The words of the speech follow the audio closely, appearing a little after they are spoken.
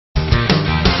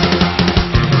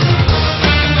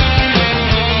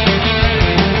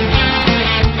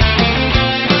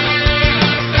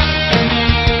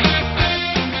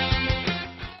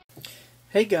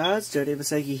Hey guys, Joe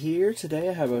Davisagi here. Today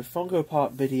I have a Funko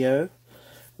Pop video,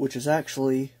 which is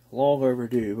actually long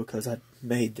overdue because I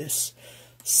made this.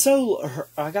 So,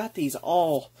 I got these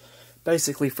all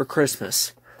basically for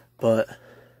Christmas, but,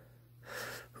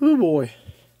 oh boy,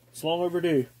 it's long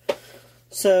overdue.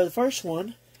 So, the first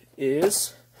one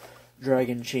is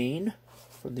Dragonsheen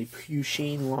from the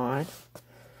Sheen line,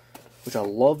 which I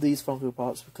love these Funko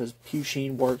Pops because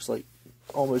Sheen works like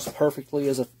almost perfectly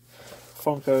as a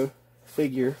Funko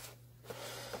figure.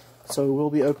 So we'll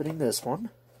be opening this one.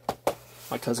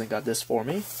 My cousin got this for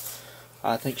me.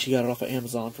 I think she got it off of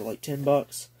Amazon for like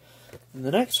 $10. And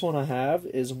the next one I have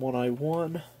is one I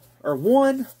won, or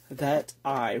one that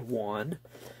I won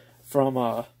from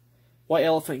White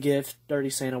Elephant Gift, Dirty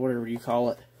Santa, whatever you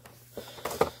call it.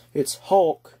 It's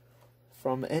Hulk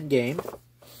from Endgame,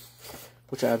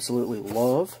 which I absolutely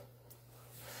love.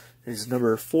 It is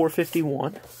number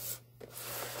 451.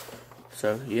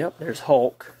 So, yep, there's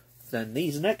Hulk. Then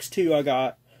these next two I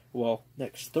got, well,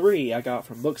 next three I got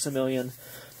from Books A Million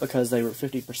because they were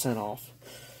 50% off.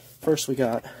 First we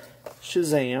got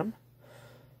Shazam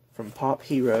from Pop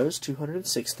Heroes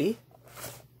 260,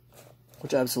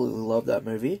 which I absolutely love that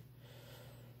movie.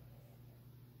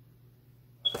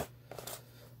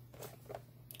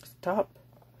 Top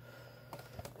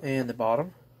and the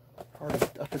bottom.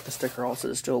 I took the sticker off, so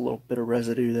there's still a little bit of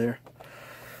residue there.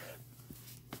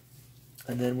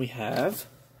 And then we have,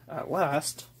 at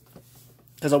last,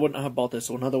 because I wouldn't have bought this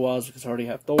one otherwise because I already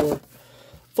have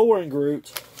Thor and Groot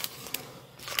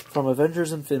from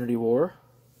Avengers Infinity War.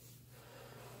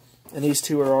 And these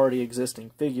two are already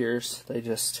existing figures. They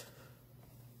just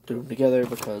threw them together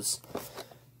because,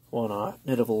 why not?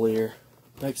 Nidavellir,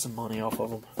 make some money off of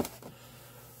them.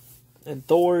 And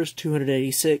Thor is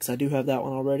 286. I do have that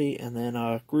one already. And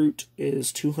then Groot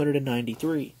is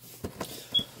 293.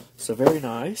 So very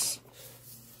nice.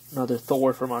 Another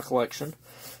Thor for my collection.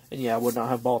 And yeah, I would not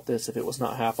have bought this if it was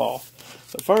not half off.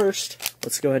 But first,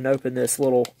 let's go ahead and open this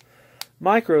little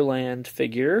Microland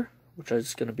figure, which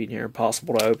is going to be near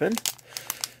impossible to open.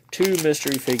 Two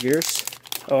mystery figures.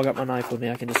 Oh, I got my knife with me.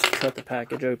 I can just cut the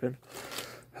package open.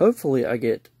 Hopefully I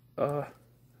get, I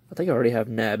think I already have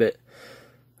Nabbit.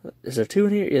 Is there two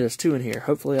in here? Yeah, there's two in here.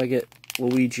 Hopefully I get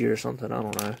Luigi or something. I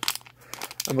don't know.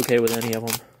 I'm okay with any of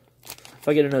them. If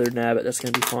I get another Nabbit, that's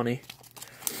going to be funny.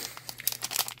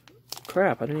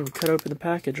 Crap, I didn't even cut open the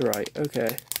package right.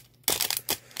 Okay.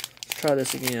 Let's try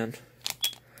this again.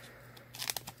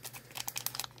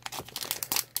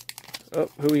 Oh,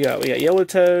 who we got? We got Yellow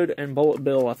Toad and Bullet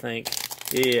Bill, I think.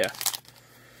 Yeah.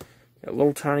 Got a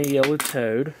little tiny Yellow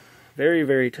Toad. Very,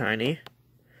 very tiny.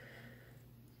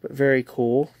 But very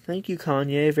cool. Thank you,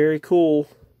 Kanye. Very cool.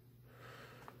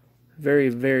 Very,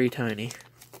 very tiny.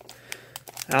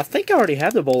 I think I already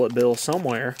have the Bullet Bill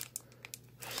somewhere.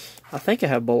 I think I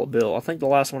have Bullet Bill. I think the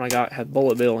last one I got had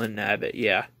Bullet Bill and Nabbit,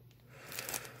 yeah.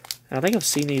 And I think I've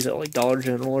seen these at like Dollar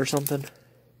General or something.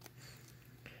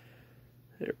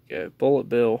 There we go. Bullet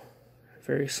Bill.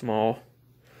 Very small.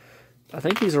 I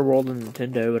think these are World of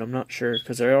Nintendo, but I'm not sure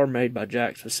because they are made by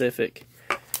Jakks Pacific.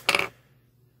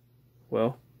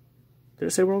 Well, did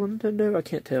it say World of Nintendo? I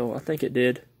can't tell. I think it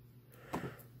did.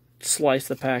 Slice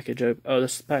the package open. Oh,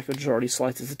 this package already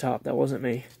sliced at the top. That wasn't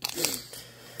me.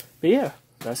 But yeah.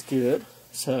 That's good.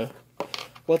 So,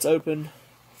 let's open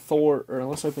Thor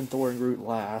and Groot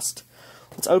last.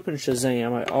 Let's open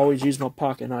Shazam. I always use my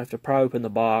pocket knife to pry open the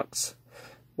box.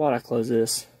 Why'd I close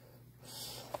this?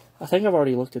 I think I've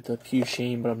already looked at the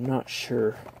Sheen, but I'm not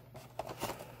sure.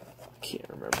 I can't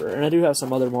remember. And I do have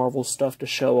some other Marvel stuff to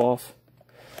show off.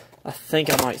 I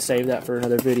think I might save that for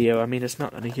another video. I mean, it's not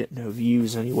going to get no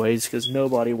views anyways, because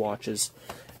nobody watches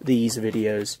these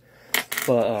videos.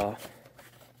 But,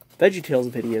 VeggieTales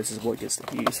videos is what gets the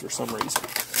views for some reason.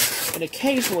 And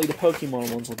occasionally the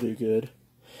Pokemon ones will do good.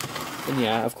 And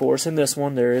yeah, of course, in this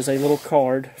one there is a little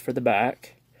card for the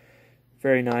back.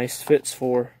 Very nice. Fits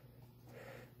for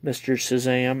Mr.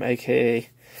 Shazam, aka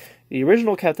the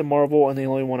original Captain Marvel, and the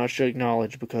only one I should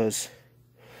acknowledge because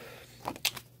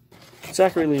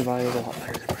Zachary Levi is a lot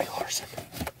better than Brie Larson.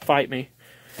 Fight me.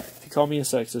 If you call me a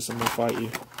sexist, I'm going to fight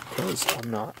you. Because I'm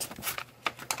not.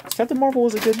 Captain Marvel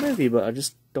was a good movie, but I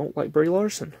just don't like Brie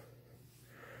Larson.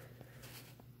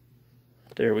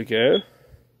 There we go.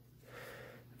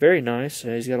 Very nice.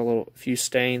 He's got a few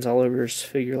stains all over his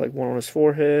figure, like one on his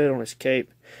forehead, on his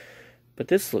cape. But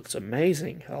this looks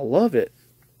amazing. I love it.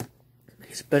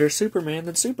 He's a better Superman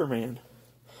than Superman.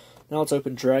 Now let's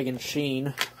open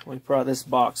Dragonsheen. Let me pry this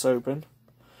box open.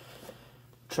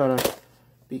 Try to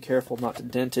be careful not to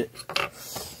dent it.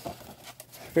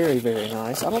 Very, very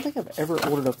nice. I don't think I've ever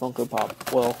ordered a Funko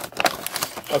Pop. Well,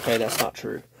 okay, that's not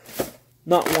true.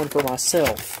 Not one for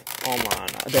myself online.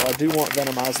 Though I do want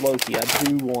Venomized Loki. I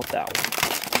do want that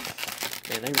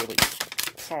one. Man, they really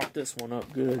popped this one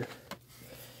up good.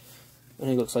 And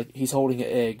he looks like he's holding an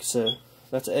egg, so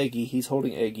that's Eggy. He's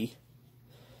holding Eggy.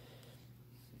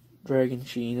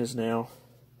 Dragonsheen is now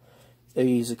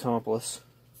Eggy's accomplice.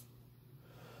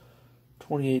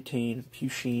 2018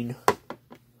 Pusheen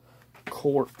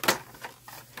Court.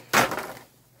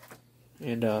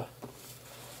 And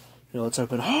let's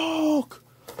open Hulk!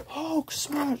 Hulk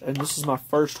smash! And this is my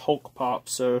first Hulk pop,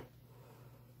 so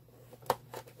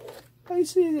I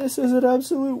see this as an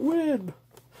absolute win.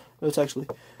 No, it's actually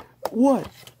what?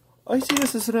 I see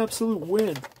this as an absolute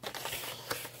win.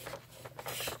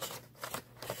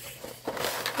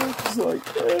 It's like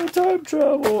time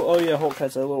travel. Oh yeah, Hulk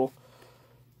has a little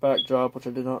backdrop, which I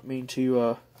did not mean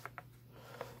to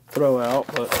throw out,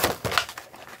 but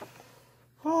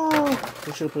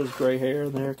we should have put his gray hair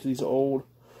in there because he's old.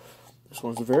 This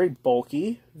one's very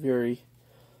bulky, very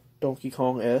Donkey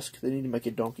Kong-esque. They need to make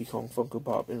a Donkey Kong Funko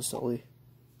Pop instantly.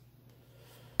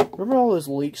 Remember all those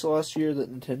leaks last year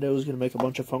that Nintendo was going to make a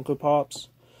bunch of Funko Pops?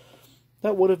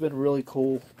 That would have been really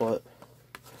cool, but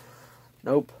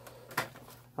nope.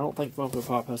 I don't think Funko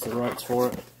Pop has the rights for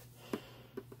it.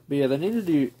 But yeah, they need to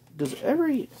do...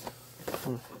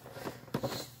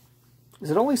 Is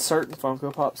it only certain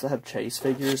Funko Pops that have chase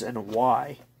figures, and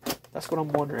why? That's what I'm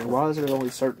wondering. Why is it only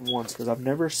certain ones? Because I've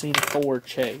never seen Thor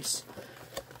chase.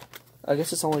 I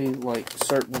guess it's only, like,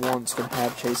 certain ones can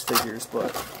have chase figures,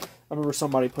 but I remember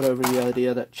somebody put over the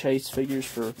idea that chase figures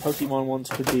for Pokemon ones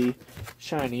could be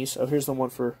shinies. Oh, here's the one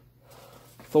for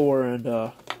Thor and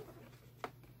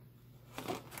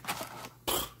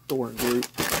Groot.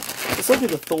 Let's look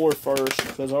at the Thor first,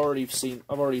 because I've already seen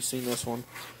this one.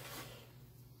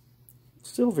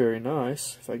 Still very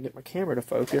nice, if I can get my camera to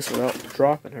focus without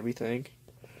dropping everything.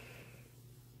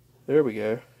 There we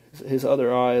go. His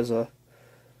other eye is I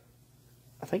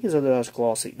think his other eye is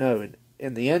glossy. No,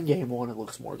 in the Endgame one it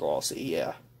looks more glossy,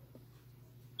 yeah.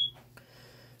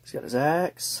 He's got his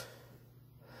axe.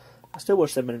 I still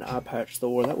wish they'd been an eye patch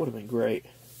Thor. That would have been great.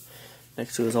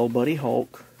 Next to his old buddy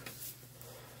Hulk.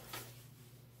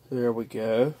 There we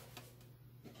go.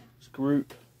 It's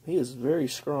Groot. He is very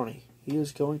scrawny. He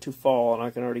is going to fall, and I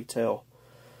can already tell.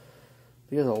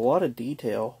 He has a lot of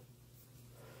detail.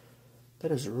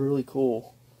 That is really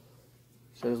cool.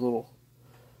 He's got his little...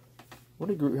 When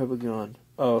did Groot have a gun?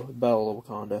 Oh, Battle of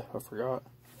Wakanda. I forgot.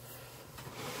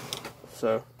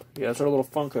 So, yeah, it's our little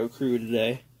Funko crew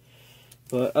today.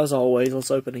 But, as always, let's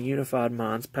open a Unified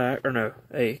Minds pack. Or no,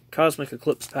 a Cosmic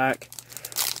Eclipse pack.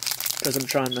 Because I'm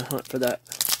trying to hunt for that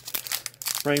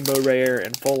Rainbow Rare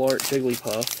and Full Art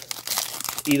Jigglypuff.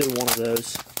 Either one of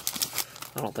those.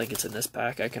 I don't think it's in this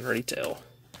pack. I can already tell.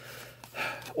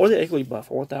 Or the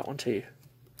Igglybuff. I want that one too.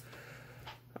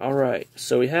 Alright.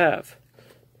 So we have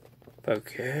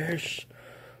Focus,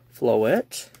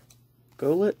 Floette,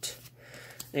 Golett,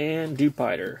 and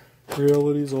Dupiter.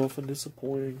 Reality's often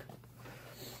disappointing.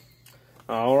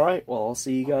 Alright. Well, I'll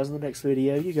see you guys in the next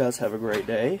video. You guys have a great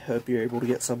day. Hope you're able to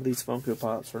get some of these Funko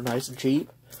Pops for nice and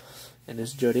cheap. And this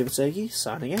is Joe David Sagi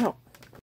signing out.